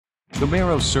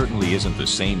Camaro certainly isn't the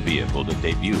same vehicle that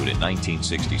debuted in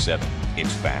 1967.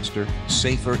 It's faster,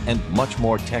 safer, and much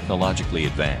more technologically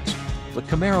advanced. But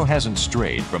Camaro hasn't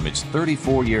strayed from its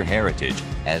 34-year heritage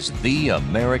as the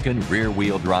American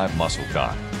rear-wheel drive muscle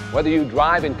car. Whether you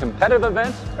drive in competitive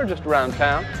events or just around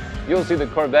town, you'll see the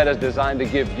Corvette is designed to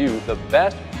give you the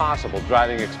best possible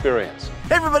driving experience.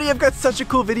 Hey everybody, I've got such a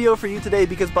cool video for you today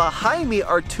because behind me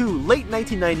are two late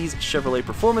 1990s Chevrolet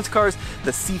performance cars,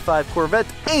 the C5 Corvette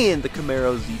and the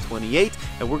Camaro Z28,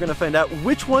 and we're going to find out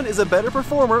which one is a better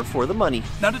performer for the money.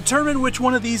 Now to determine which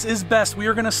one of these is best, we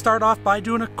are going to start off by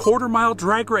doing a quarter-mile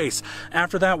drag race.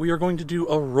 After that, we are going to do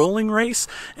a rolling race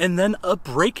and then a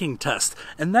braking test,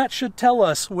 and that should tell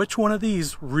us which one of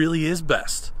these really is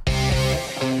best.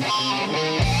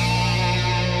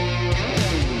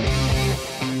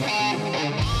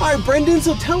 All right, Brendan,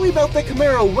 so tell me about the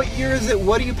Camaro. What year is it?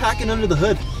 What are you packing under the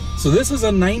hood? So this is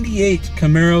a 98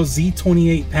 Camaro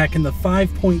Z28 packing the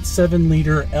 5.7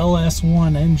 liter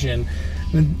LS1 engine.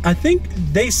 And I think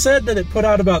they said that it put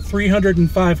out about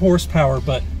 305 horsepower,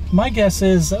 but my guess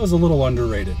is that was a little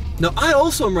underrated. Now, I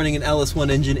also am running an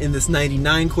LS1 engine in this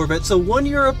 99 Corvette, so 1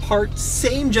 year apart,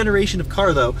 same generation of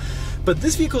car though. But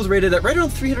this vehicle is rated at right around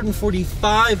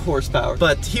 345 horsepower.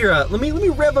 But here, let me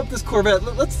rev up this Corvette.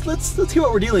 Let's hear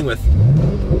what we're dealing with.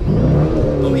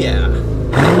 Oh yeah.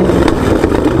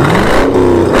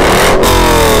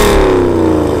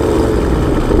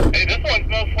 Hey, this one's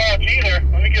no slouch either.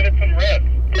 Let me give it some revs.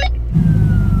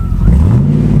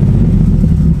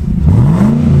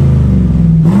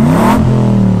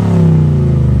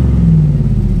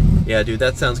 Yeah, dude,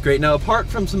 that sounds great. Now, apart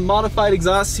from some modified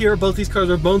exhausts here, both these cars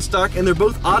are bone stock and they're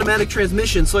both automatic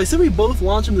transmissions. So I said we both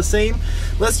launch them the same.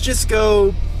 Let's just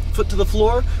go foot to the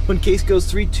floor. When Case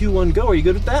goes 3, 2, 1, go. Are you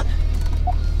good with that?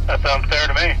 That sounds fair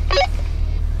to me.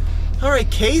 All right,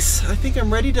 Case, I think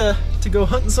I'm ready to go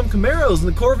hunting some Camaros in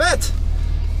the Corvette.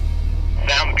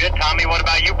 Sounds good, Tommy. What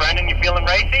about you, Brendan? You feeling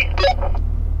racy?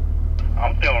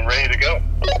 I'm feeling ready to go.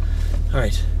 All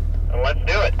right. Then let's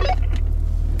do it.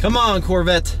 Come on,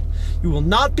 Corvette. You will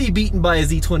not be beaten by a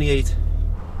Z28. 3,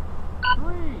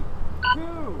 2,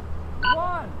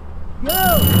 1,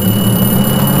 go!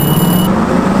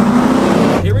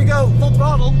 Here we go, full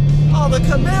throttle. Oh, the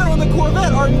Camaro and the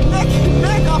Corvette are neck and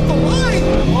neck off the line.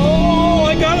 Oh,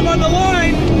 I got him on the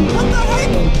line! What the heck?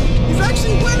 He's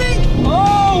actually winning.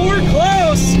 Oh, we're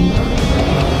close!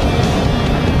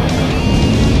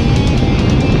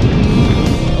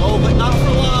 Oh, but not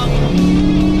for long.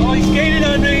 Oh, he's gaining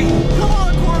on me! Come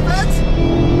on, Corvette.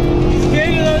 He's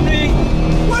gaining on me!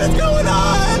 What is going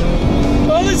on?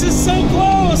 Oh, this is so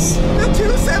close! The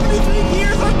 273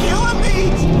 gears are killing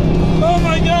me. Oh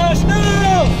my gosh,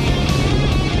 no!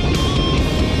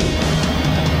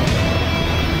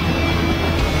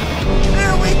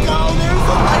 There we go. There's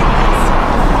the lightnings.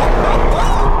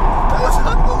 That was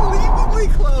unbelievably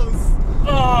close.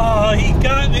 Oh, he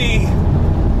got me!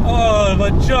 Oh,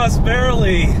 but just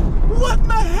barely. What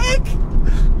the heck?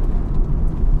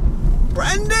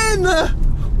 Brendan,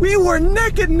 we were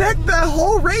neck and neck that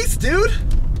whole race, dude.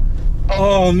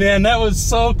 Oh man, that was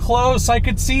so close. I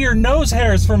could see your nose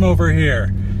hairs from over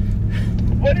here.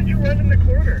 What did you run in the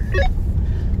quarter?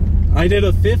 I did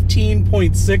a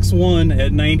 15.61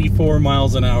 at 94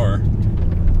 miles an hour.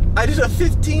 I did a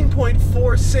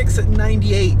 15.46 at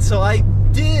 98, so I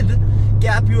did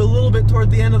gap you a little bit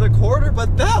toward the end of the quarter,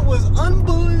 but that was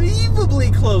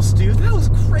unbelievably close, dude. That was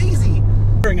crazy.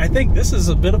 I think this is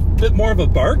a bit more of a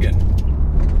bargain.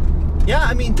 Yeah,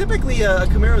 I mean, typically a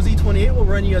Camaro Z28 will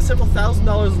run you several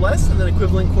 $1,000s less than an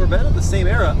equivalent Corvette of the same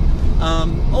era.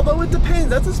 Although it depends.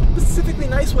 That's a specifically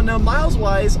nice one. Now,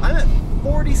 miles-wise, I'm at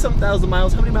 40-some thousand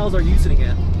miles. How many miles are you sitting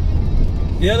at?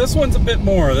 Yeah, this one's a bit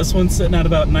more. This one's sitting at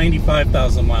about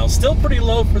 95,000 miles. Still pretty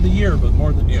low for the year, but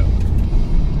more than you.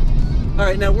 All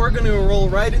right, now we're going to roll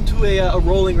right into a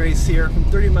rolling race here from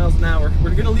 30 miles an hour.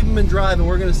 We're going to leave them in drive, and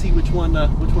we're going to see which one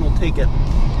will take it.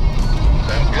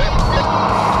 Sounds good.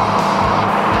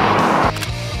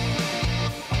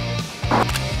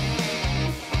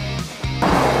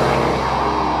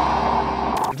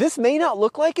 This may not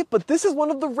look like it, but this is one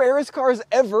of the rarest cars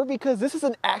ever because this is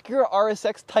an Acura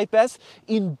RSX Type S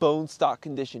in bone stock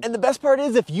condition. And the best part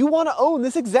is, if you want to own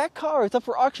this exact car, it's up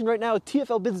for auction right now at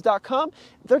TFLbids.com.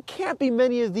 There can't be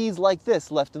many of these like this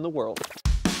left in the world.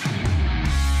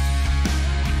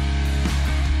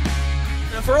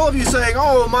 Now, for all of you saying,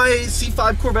 oh, my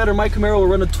C5 Corvette or my Camaro will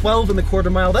run a 12 in the quarter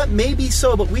mile, that may be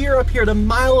so, but we are up here at a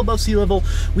mile above sea level.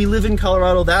 We live in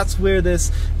Colorado. That's where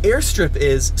this airstrip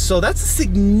is. So that's a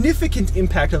significant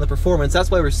impact on the performance. That's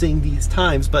why we're seeing these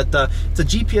times, but it's a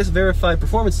GPS verified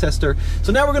performance tester.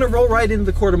 So now we're gonna roll right into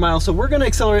the quarter mile. So we're gonna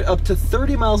accelerate up to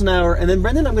 30 miles an hour, and then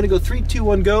Brendan, I'm gonna go 3, 2,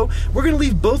 1, go. We're gonna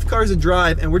leave both cars in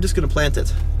drive, and we're just gonna plant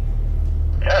it.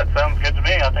 Yeah, it sounds good to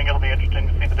me. I think it'll be interesting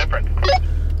to see the difference.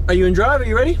 Are you in drive? Are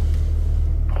you ready?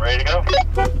 I'm ready to go.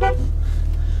 All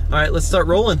right, let's start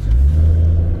rolling.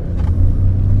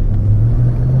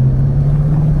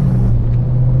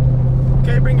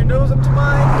 Okay, bring your nose up to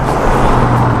mine.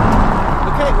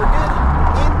 Okay, we're good.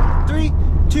 In 3,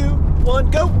 2,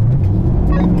 1, go.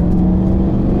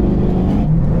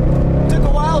 Took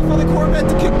a while for the Corvette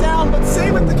to kick down, but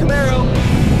same with the Camaro.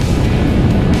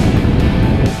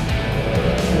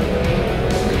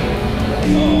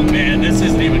 Oh man, this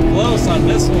isn't even close on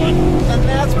this one. And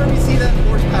that's where we see that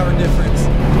horsepower difference.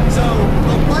 So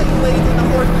the lightweight and the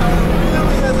horsepower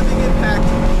really has a big impact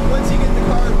once you get the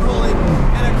car rolling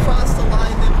and across the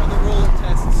line then on the roller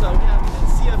test. So yeah, we did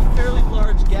see a fairly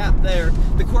large gap there.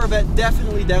 The Corvette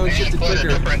definitely downshifted quicker. Quite a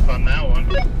difference on that one.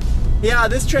 Yeah,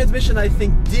 this transmission I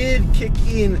think did kick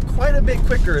in quite a bit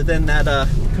quicker than that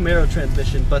Camaro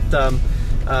transmission, but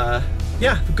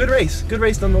yeah, good race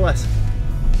nonetheless.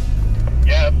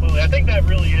 Yeah, absolutely. I think that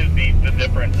really is the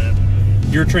difference.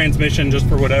 Your transmission, just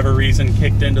for whatever reason,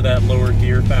 kicked into that lower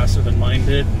gear faster than mine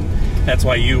did. That's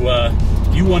why you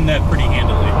won that pretty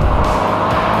handily.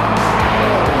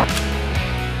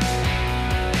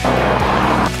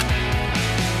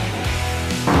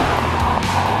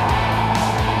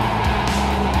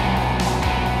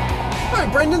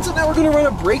 Brendan, so now we're going to run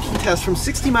a braking test from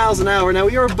 60 miles an hour. Now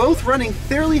we are both running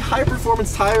fairly high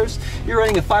performance tires. You're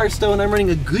running a Firestone, I'm running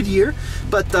a Goodyear,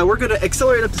 but we're going to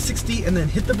accelerate up to 60 and then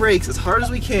hit the brakes as hard as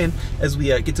we can as we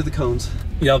get to the cones.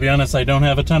 Yeah, I'll be honest, I don't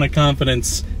have a ton of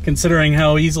confidence considering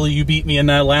how easily you beat me in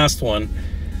that last one.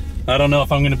 I don't know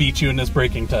if I'm going to beat you in this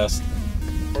braking test.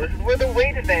 Well, this is where the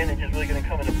weight advantage is really going to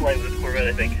come into play with this Corvette,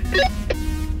 I think.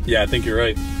 Yeah, I think you're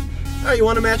right. All right, you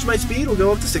want to match my speed? We'll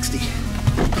go up to 60.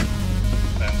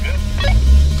 Sounds good.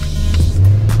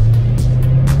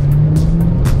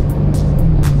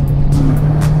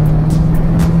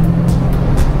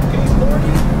 Okay, 40,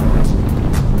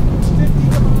 50,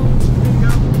 come on. There you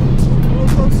go. A little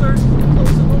closer, a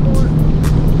little more.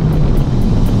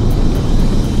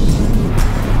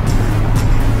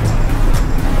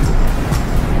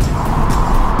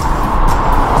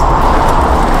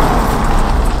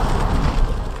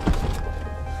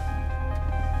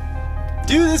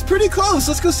 Dude, it's pretty close.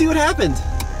 Let's go see what happened.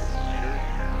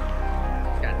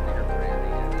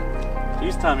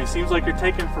 Jeez, Tommy, seems like you're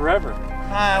taking forever.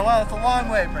 Well, it's a long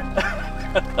way, Brendan.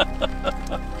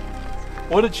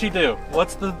 What did she do?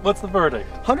 What's the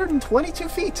verdict? 122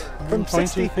 feet from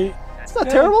 60 feet. It's not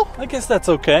terrible. I guess that's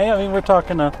okay. I mean, we're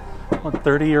talking a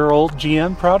 30-year-old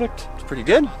GM product. It's pretty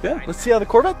good. Yeah. Let's see how the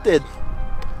Corvette did.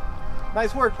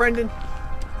 Nice work, Brendan.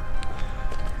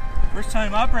 First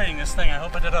time operating this thing. I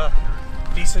hope I did a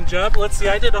decent job. Let's see,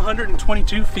 I did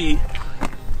 122 feet.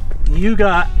 You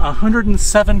got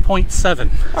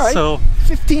 107.7. All right, so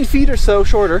 15 feet or so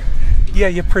shorter. Yeah,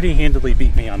 you pretty handily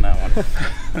beat me on that one.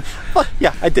 Well,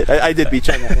 yeah, I did beat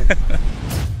you on that one.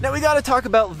 Now we got to talk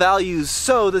about values.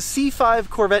 So the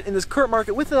C5 Corvette in this current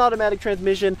market with an automatic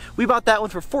transmission, we bought that one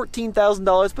for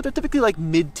 $14,000, but they're typically like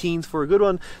mid-teens for a good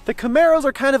one. The Camaros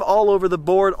are kind of all over the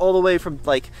board, all the way from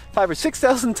like $5,000 or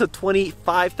 $6,000 to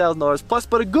 $25,000 plus,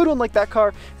 but a good one like that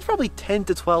car is probably $10,000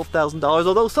 to $12,000,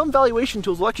 although some valuation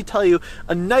tools will actually tell you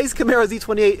a nice Camaro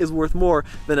Z28 is worth more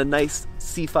than a nice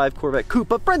C5 Corvette coupe.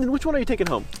 But Brendan, which one are you taking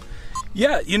home?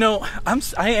 Yeah, you know,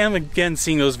 I am again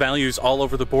seeing those values all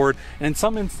over the board, and in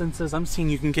some instances I'm seeing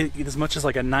you can get as much as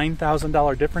like a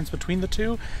 $9,000 difference between the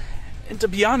two. And to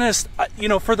be honest, you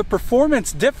know, for the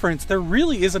performance difference, there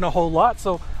really isn't a whole lot,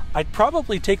 so I'd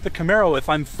probably take the Camaro if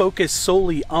I'm focused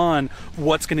solely on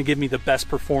what's going to give me the best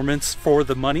performance for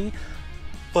the money.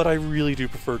 But I really do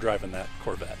prefer driving that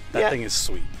Corvette. That thing is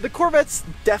sweet. The Corvette's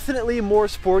definitely more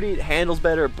sporty, it handles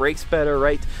better, it brakes better,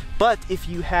 right? But if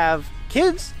you have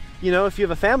kids, you know, if you have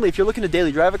a family, if you're looking to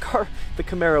daily drive a car, the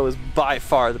Camaro is by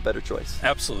far the better choice.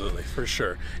 Absolutely, for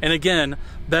sure. And again,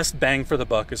 best bang for the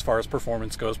buck as far as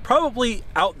performance goes. Probably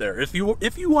out there. If you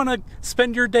want to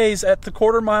spend your days at the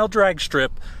quarter-mile drag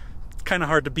strip, it's kind of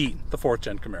hard to beat the 4th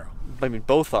gen Camaro. I mean,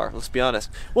 both are, let's be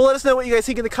honest. Well, let us know what you guys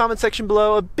think in the comment section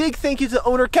below. A big thank you to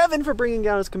owner Kevin for bringing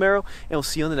down his Camaro, and we'll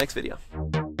see you on the next video.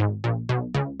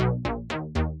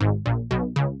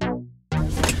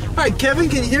 All right, Kevin,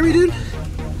 can you hear me, dude?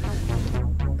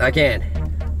 I can.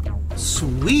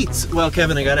 Sweet. Well,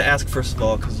 Kevin, I gotta ask first of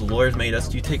all, because the lawyers made us,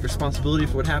 do you take responsibility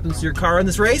for what happens to your car in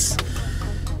this race?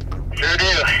 Sure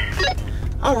do.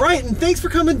 All right, and thanks for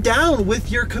coming down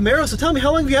with your Camaro. So tell me,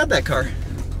 how long have you had that car?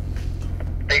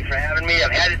 Thanks for having me.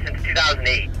 I've had it since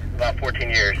 2008, about 14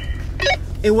 years.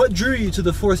 And what drew you to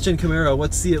the 4th gen Camaro?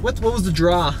 What was the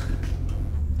draw?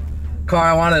 Car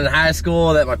I wanted in high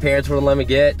school that my parents wouldn't let me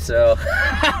get, so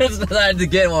I just decided to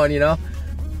get one, you know?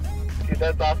 Dude,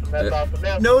 that's awesome. That's awesome.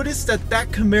 Now, Noticed that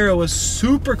Camaro was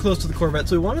super close to the Corvette,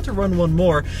 so we wanted to run one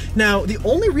more. Now, the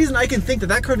only reason I can think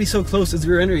that car would be so close is the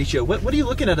rear end ratio. What are you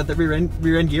looking at the rear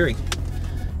end gearing?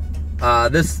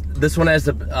 This one has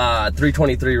the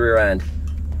 323 rear end.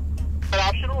 is that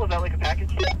optional? Is that like a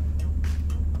package?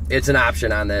 It's an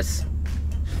option on this.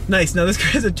 Nice. Now this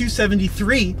car has a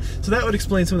 273, so that would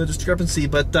explain some of the discrepancy.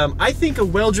 But I think a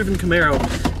well-driven Camaro,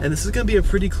 and this is going to be a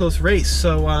pretty close race.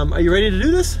 So are you ready to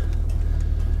do this?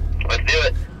 Let's do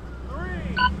it. 3,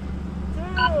 2,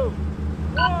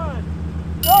 1,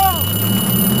 go!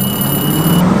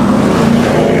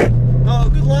 Oh,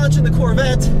 good launch in the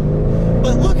Corvette.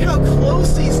 But look how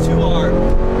close these two are.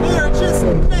 They are just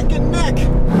neck and neck.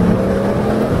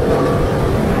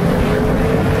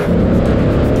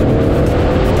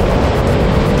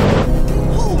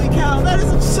 Holy cow, that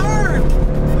is absurd!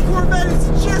 The Corvette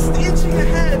is just inching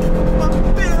ahead, but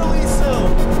barely so.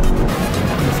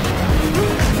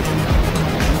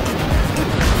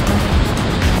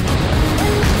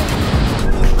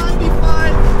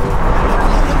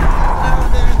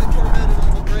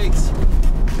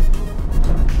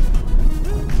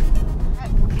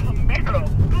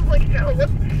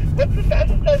 What's the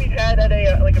fastest time you've had at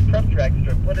a like a prep track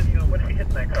strip? What have you hit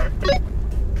in that car?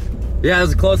 Yeah, it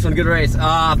was a close one. Good race.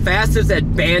 Fastest at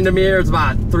Bandamere was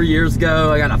about 3 years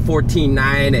ago. I got a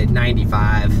 14.9 at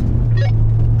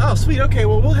 95. Oh, sweet. Okay,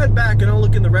 well, we'll head back and I'll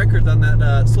look in the records on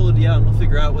that Solo DL and we'll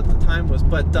figure out what the time was.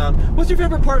 But what's your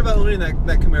favorite part about owning that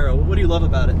Camaro? What do you love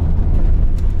about it?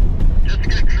 Just a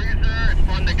good cruiser. It's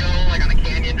fun to go like on a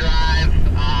canyon drive.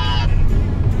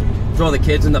 Throw the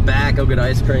kids in the back, go get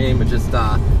ice cream. It's just,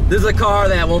 this is a car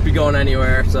that won't be going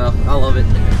anywhere, so I love it.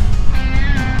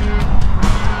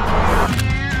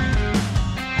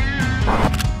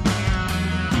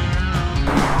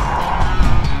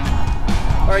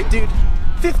 All right, dude.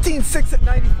 15.6 at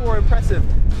 94, impressive.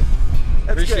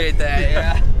 That's Appreciate good. that,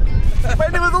 yeah.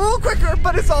 Mine was a little quicker,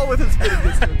 but it's all within spitting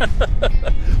distance.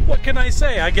 What can I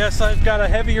say? I guess I've got a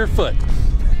heavier foot.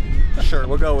 Sure,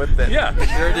 we'll go with it. Yeah,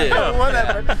 Sure did.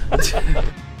 Whatever.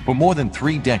 For more than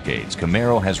 3 decades,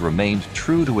 Camaro has remained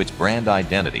true to its brand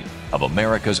identity of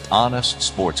America's honest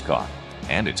sports car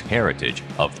and its heritage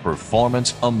of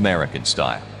performance American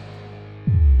style.